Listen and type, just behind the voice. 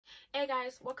Hey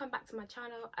guys, welcome back to my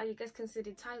channel. As you guys can see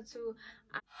the title,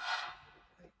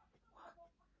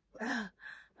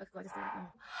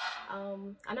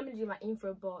 I'm gonna do my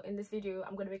intro, but in this video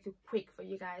I'm gonna make it quick for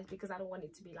you guys because I don't want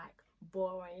it to be like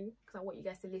boring, because I want you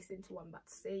guys to listen to what I'm about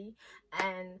to say.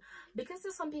 And because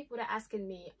there's some people that are asking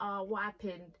me what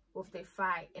happened with the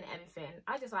fight and everything,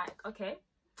 I just like, okay,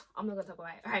 I'm not gonna talk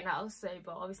about it right now. So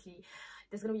but obviously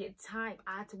there's gonna be a time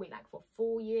I had to wait like for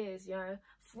 4 years, you know,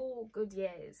 4 good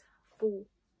years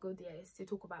to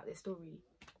talk about this story.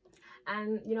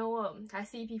 And you know what, I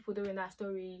see people doing that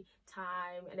story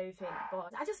time and everything,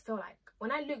 but I just feel like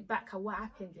when I look back at what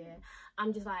happened here,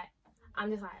 I'm just like,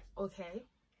 okay,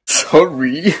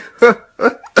 Sorry.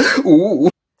 Ooh.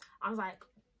 I was like,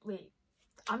 wait,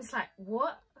 I'm just like,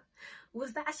 what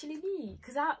was that actually me?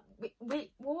 Because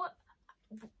wait, what,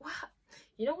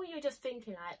 you know, when you're just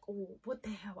thinking like, oh, what the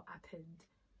hell happened,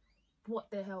 what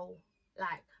the hell,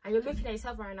 like, and you're looking at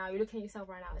yourself right now, and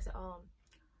say,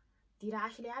 did that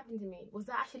actually happen to me? Was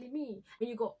that actually me? When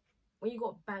you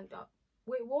got banged up.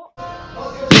 Wait, what?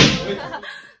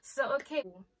 So okay,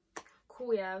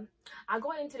 cool, yeah. I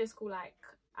got into the school like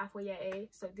after year A,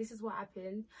 so this is what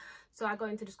happened. So I got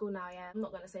into the school now, yeah. I'm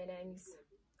not gonna say names.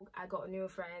 I got a new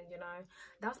friend, you know.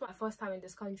 That's my first time in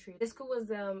this country. The school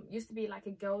was used to be like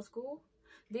a girls' school.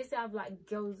 They used to have like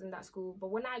girls in that school, but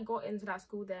when I got into that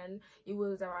school, then it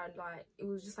was around like, it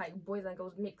was just like boys and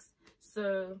girls mixed.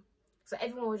 So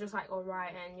everyone was just like, all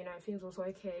right, and you know, things was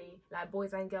okay, like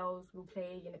boys and girls will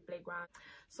play in the playground.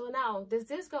 So now there's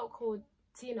this girl called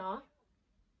Tina.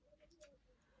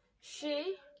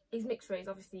 She is mixed race,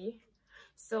 obviously.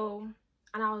 So,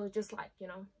 and I was just like, you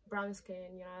know, brown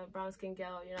skin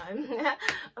girl, you know.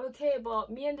 Okay, but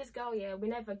me and this girl, yeah, we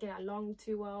never get along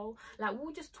too well. Like,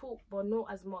 we'll just talk, but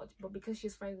not as much. But because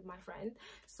she's friends with my friend,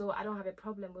 so I don't have a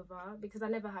problem with her, because I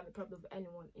never have a problem with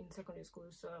anyone in secondary school.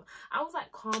 So I was like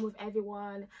calm with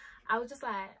everyone. I was just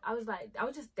there,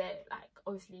 like,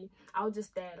 obviously I was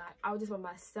just there, like, I was just by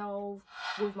myself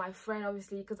with my friend,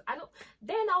 obviously, because I was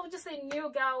just a new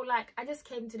girl. Like, I just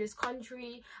came to this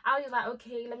country. I was just like,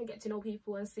 okay, let me get to know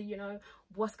people and see, you know,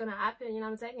 what's gonna happen, you know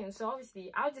what I'm saying? And so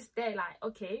obviously I was just there like,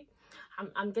 okay,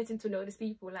 I'm getting to know these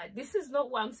people. Like, this is not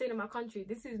what I'm saying in my country.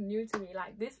 This is new to me.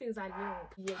 Like, these things are new.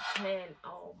 Year 10,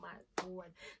 oh my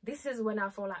god, this is when I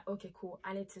felt like, okay, cool,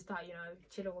 I need to start, you know,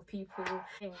 chilling with people.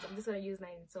 I'm just gonna use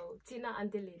names. So Tina and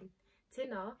Dylan,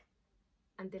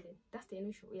 that's the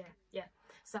initial. Yeah.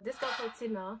 So this girl called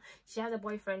Tina, she has a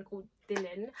boyfriend called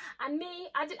Dylan, and me,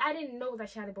 I didn't know that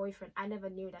she had a boyfriend. I never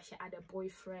knew that she had a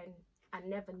boyfriend.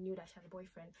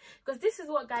 Because this is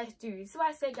what guys do. This is why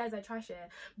I say guys are trash here,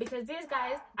 because these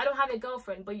guys, I don't have a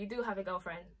girlfriend, but you do have a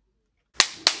girlfriend.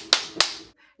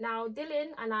 Now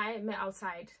Dylan and I met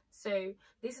outside, so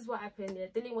this is what happened. Yeah,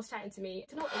 Dylan was chatting to me,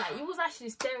 you know, like, he was actually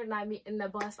staring at me in the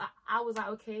bus. I was like,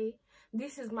 okay,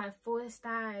 this is my first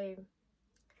time.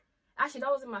 Actually,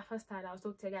 that wasn't my first time that I was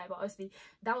talking to a guy, but honestly,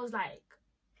 that was like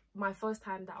my first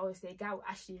time that obviously a guy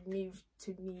actually moved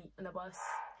to me on the bus.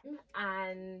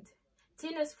 And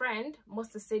Tina's friend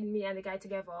must have seen me and the guy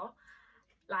together.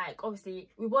 Like, obviously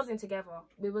we wasn't together.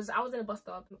 I was in a bus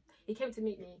stop. He came to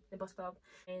meet me in the bus stop,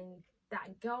 and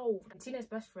that girl, Tina's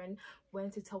best friend,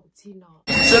 went to tell Tina.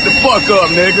 Shut the fuck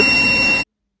up, nigga.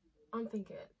 I'm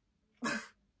thinking,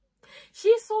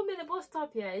 she saw me in the bus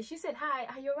stop, yeah. She said, hi,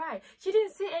 are you right? She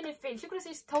didn't say anything. She could have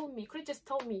just told me. She could have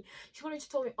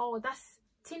just told me, oh, that's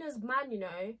Tina's man, you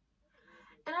know.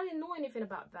 And I didn't know anything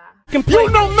about that. You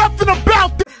know nothing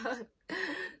about that.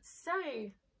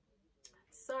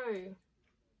 So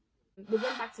we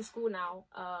went back to school now,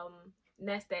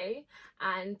 next day,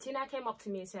 and Tina came up to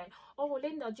me and said, oh,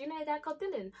 Linda, do you know a guy called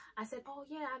Dylan? I said, oh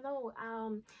yeah, I know.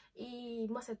 He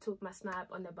must have took my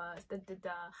snap on the bus, and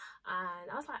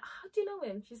I was like, how do you know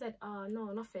him? She said,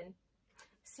 no, nothing.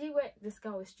 See where this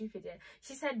girl was stupid, yeah?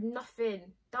 She said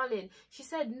nothing, darling. She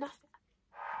said nothing.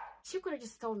 She could have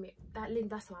just told me that, Lynn,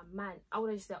 that's my man. I would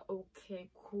have just said,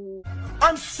 okay, cool.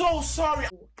 I'm so sorry.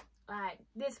 Like,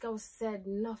 this girl said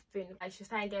nothing. Like, she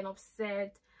started getting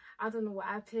upset. I don't know what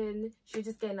happened. She was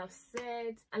just getting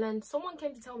upset. And then someone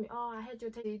came to tell me, oh, I heard you're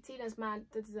taking Tina's man.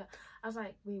 I was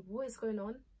like, wait, what is going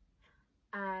on?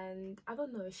 And I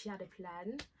don't know if she had a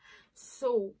plan.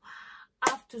 So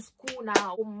after school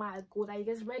now, oh my god, are you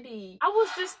guys ready? I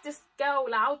was just this girl,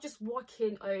 like, I was just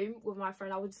walking home with my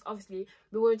friend. I was just, obviously,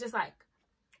 we were just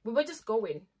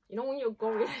going, you know, when you're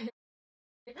going.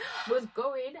 Was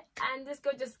going, and this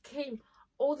girl just came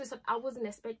all this. I wasn't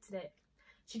expecting it.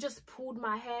 She just pulled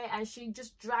my hair and she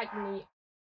just dragged me.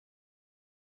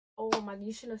 Oh my,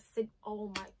 you shouldn't have said,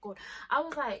 oh my god. I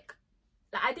was like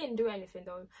I didn't do anything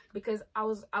though, because I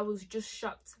was just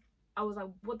shocked. I was like,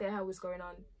 what the hell was going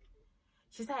on?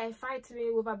 She started fighting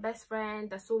me with her best friend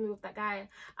that saw me with that guy.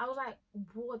 I was like,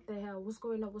 what the hell? What's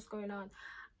going on? What's going on?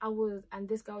 And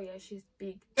this girl, yeah, she's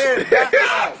big.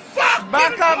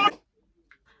 Back up!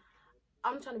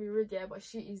 I'm trying to be rude, yeah, but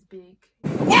she is big.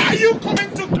 Why are you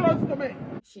coming too close to me?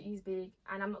 She is big,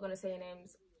 and I'm not gonna say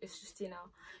names. It's just, you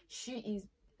know, she is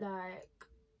like,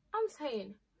 I'm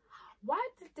saying, why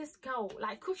did this girl,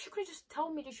 like, she could just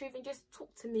tell me the truth and just talk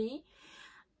to me?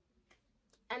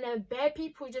 And then bare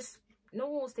people just, no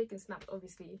one was taking snaps,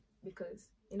 obviously, because,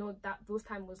 you know, that those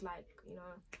time was like, you know,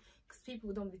 because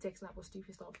people don't really take snaps or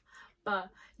stupid stuff. But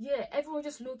yeah, everyone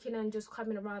just looking and just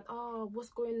coming around, oh, what's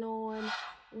going on?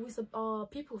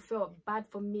 People felt bad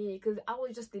for me because I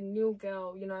was just the new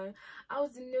girl, you know. I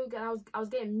was the new girl. I was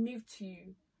getting moved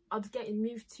to. I was getting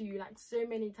moved to like so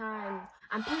many times,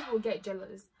 and people would get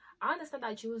jealous. I understand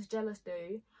that she was jealous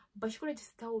though, but she could have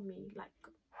just told me, like,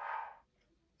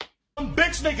 Some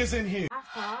bitch niggas in here.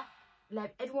 after,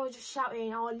 like, everyone was just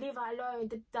shouting, oh, leave her alone,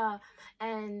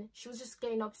 and she was just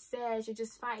getting upset. She was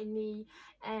just fighting me,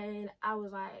 and I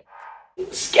was like,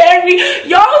 scary,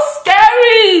 y'all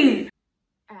scary.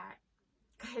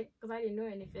 because I didn't know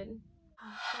anything.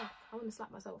 Oh, fuck, I want to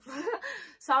slap myself.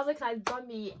 So I was looking like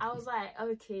dummy. I was like,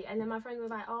 okay. And then my friend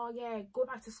was like, oh yeah, go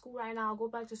back to school right now, go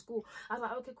back to school. I was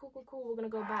like, okay, cool, we're gonna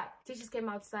go back. Teachers came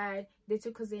outside, they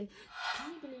took us in.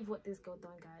 Can you believe what this girl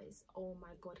done, guys? Oh my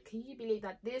god, can you believe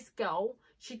that this girl,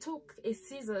 she took a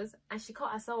scissors and she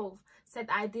cut herself, said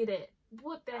I did it?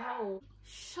 What the hell?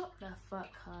 Shut the fuck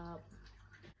up.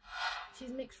 She's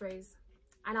mixed race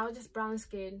and I was just brown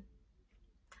skin.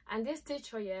 And this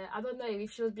teacher, yeah, I don't know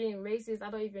if she was being racist, I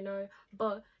don't even know,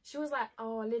 but she was like,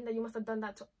 oh, Linda, you must have done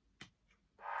that to...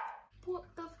 What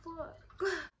the fuck?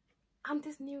 I'm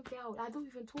this new girl, I don't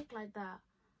even talk like that.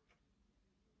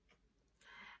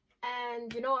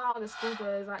 And you know how the school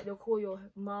goes, like, they'll call your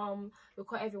mom, they'll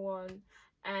call everyone,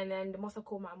 and then they must have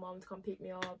called my mom to come pick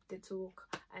me up. They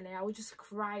talk, and then I was just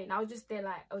crying. I was just there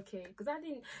like, okay, because I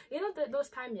didn't, you know, those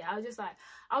times, yeah, I was just like,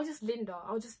 I was just Linda,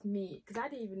 I was just me, because I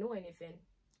didn't even know anything.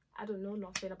 I don't know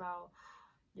nothing about,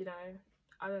 you know,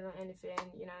 I don't know anything,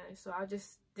 you know, so I was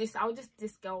just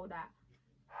this girl that...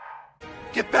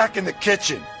 Get back in the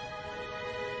kitchen.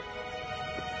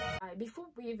 Before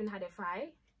we even had a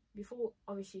fight, before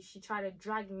obviously she tried to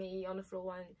drag me on the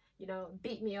floor and, you know,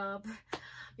 beat me up.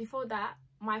 Before that,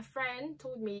 my friend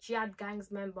told me she had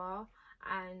gangs member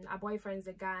and her boyfriend's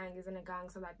a gang, is in a gang,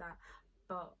 something like that.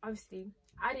 But obviously,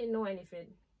 I didn't know anything.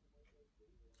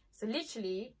 So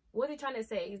literally, what they're trying to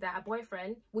say is that her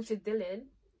boyfriend, which is Dylan,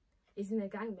 is in a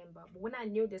gang member. But when I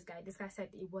knew this guy said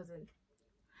he wasn't.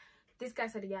 This guy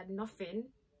said he had nothing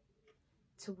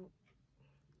to...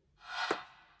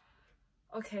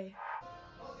 Okay.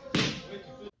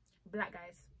 Black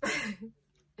guys.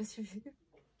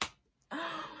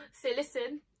 So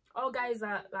listen, all guys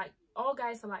are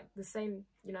like the same,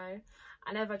 you know.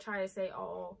 I never try to say,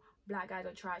 oh, black guys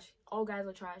are trash. All guys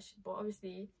are trash. But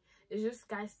obviously, it's just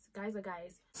guys are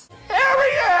guys.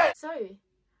 Harriet! So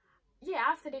yeah,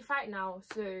 after they fight now,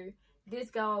 so this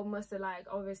girl must have like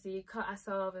obviously cut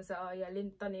herself and said, oh yeah,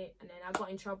 Lynn done it, and then I got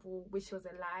in trouble, which was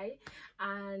a lie,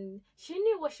 and she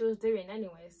knew what she was doing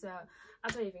anyway, so I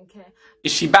don't even care.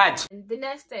 Is she bad? And the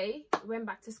next day we went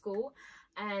back to school,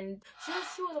 and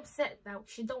she was upset that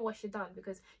she done what she done,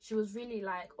 because she was really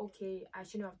like, okay, I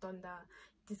shouldn't have done that.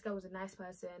 This girl was a nice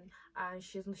person, and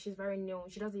she's very new.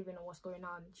 She doesn't even know what's going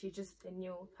on. She's just a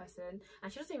new person,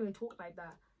 and she doesn't even talk like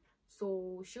that.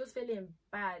 So she was feeling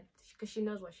bad because she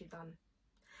knows what she done.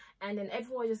 And then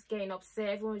everyone was just getting upset.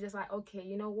 Everyone was just like, okay,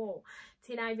 you know what,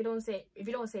 Tina, if you don't say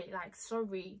like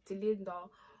sorry to Linda,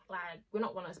 like we're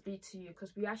not gonna speak to you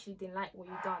because we actually didn't like what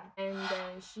you done. And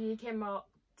then she came out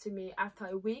to me after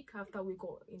a week after we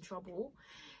got in trouble.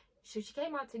 So she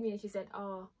came out to me and she said,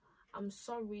 oh, I'm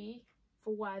sorry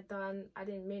for what I done. I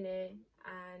didn't mean it,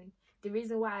 and the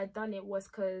reason why I done it was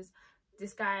because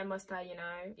this guy must have, you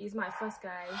know, he's my first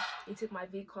guy. He took my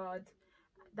V card.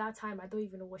 That time I don't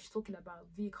even know what she's talking about.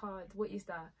 V card, what is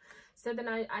that? So then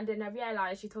I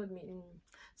realized she told me,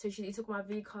 so he took my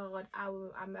V card. I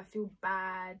feel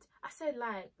bad. I said,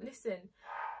 like, listen,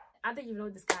 I don't even know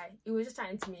this guy. He was just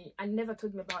chatting to me and never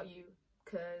told me about you,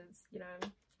 because, you know.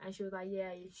 And she was like,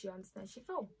 yeah, she understands. She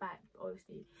felt bad,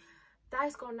 obviously.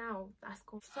 That's gone now. That's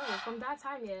gone. So from that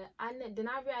time, yeah, and then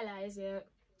I realized, yeah,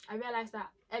 I realized that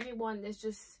everyone is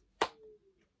just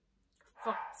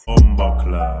fucked.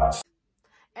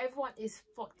 Everyone is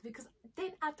fucked, because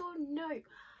then I don't know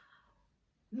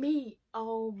me.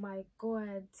 Oh my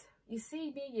god, you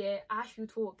see me, yeah, I should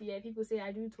talk, yeah, people say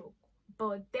I do talk,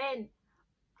 but then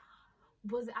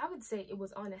I would say it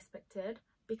was unexpected,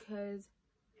 because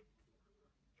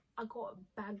I got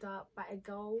bagged up by a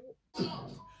girl.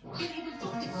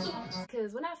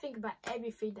 Because when I think about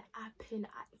everything that happened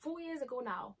 4 years ago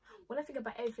now, when I think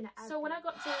about everything that happened, so when I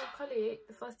got to college,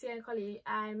 the first year in college,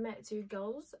 I met 2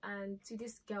 girls, and 2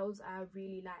 these girls I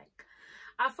really like.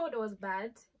 I thought it was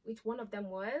bad, which one of them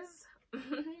was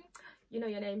you know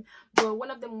your name, but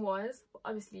one of them was,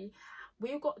 obviously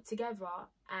we got together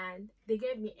and they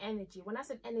gave me energy. When I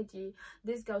said energy,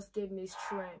 these girls gave me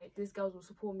strength. These girls will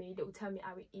support me. They will tell me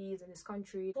how it is in this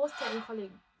country. First year in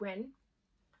college went,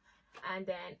 and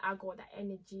then I got that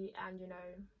energy, and you know,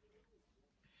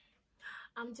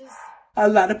 I'm just, A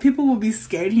lot of people will be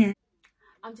scared here.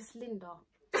 I'm just Linda.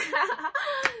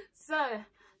 so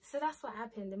that's what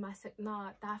happened in my no,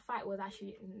 that fight was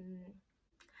actually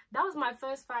that was my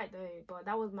first fight though, but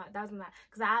that was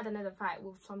because I had another fight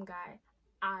with some guy,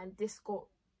 and the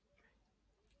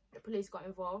police got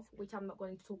involved, which I'm not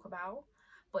going to talk about.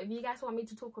 But if you guys want me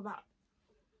to talk about,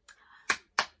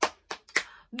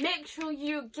 make sure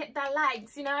you get that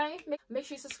likes, you know, make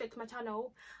sure you subscribe to my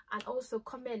channel, and also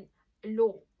comment a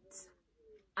lot,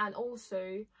 and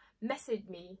also message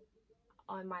me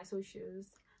on my socials,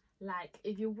 like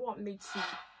if you want me to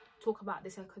talk about the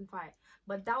second fight.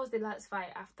 But that was the last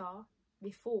fight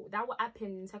before that would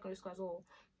happen in secondary school as well,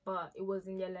 but it was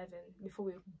in year 11 before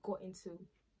we got into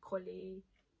college.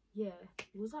 Yeah,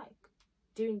 it was like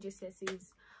during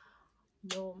GCSEs.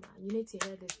 No man, you need to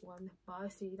hear this one, but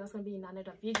obviously that's gonna be in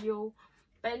another video.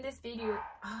 But in this video,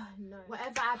 no,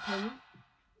 whatever happened.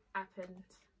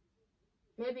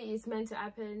 Maybe it's meant to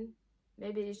happen,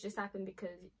 maybe it's just happened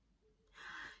because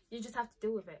you just have to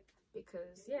deal with it.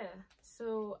 Because yeah,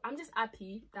 so I'm just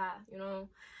happy that, you know,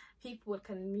 people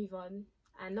can move on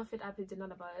and nothing happened to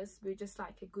none of us. We're just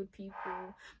like a good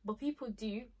people, but people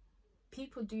do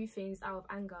things out of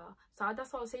anger. So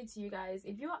that's what I'll say to you guys: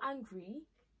 if you're angry,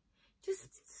 just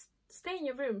stay in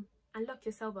your room and lock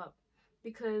yourself up,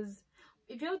 because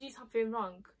if you do something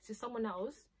wrong to someone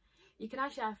else, it can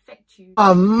actually affect you.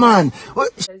 Oh man,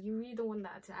 what? Because you really don't want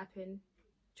that to happen.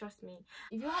 Trust me.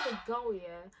 If you have a girl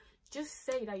here, just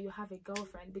say that you have a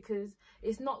girlfriend, because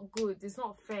it's not good, it's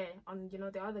not fair on, you know,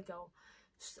 the other girl.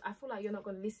 I feel like you're not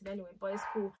going to listen anyway, but it's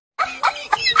cool.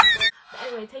 But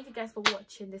anyway, thank you guys for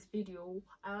watching this video.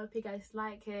 I hope you guys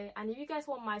like it, and if you guys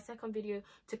want my second video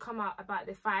to come out about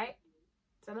the fight,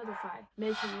 it's another fight,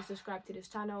 make sure you subscribe to this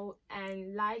channel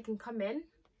and like and comment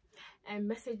and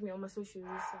message me on my socials.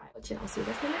 I'll see you guys in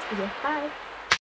the next video. Bye.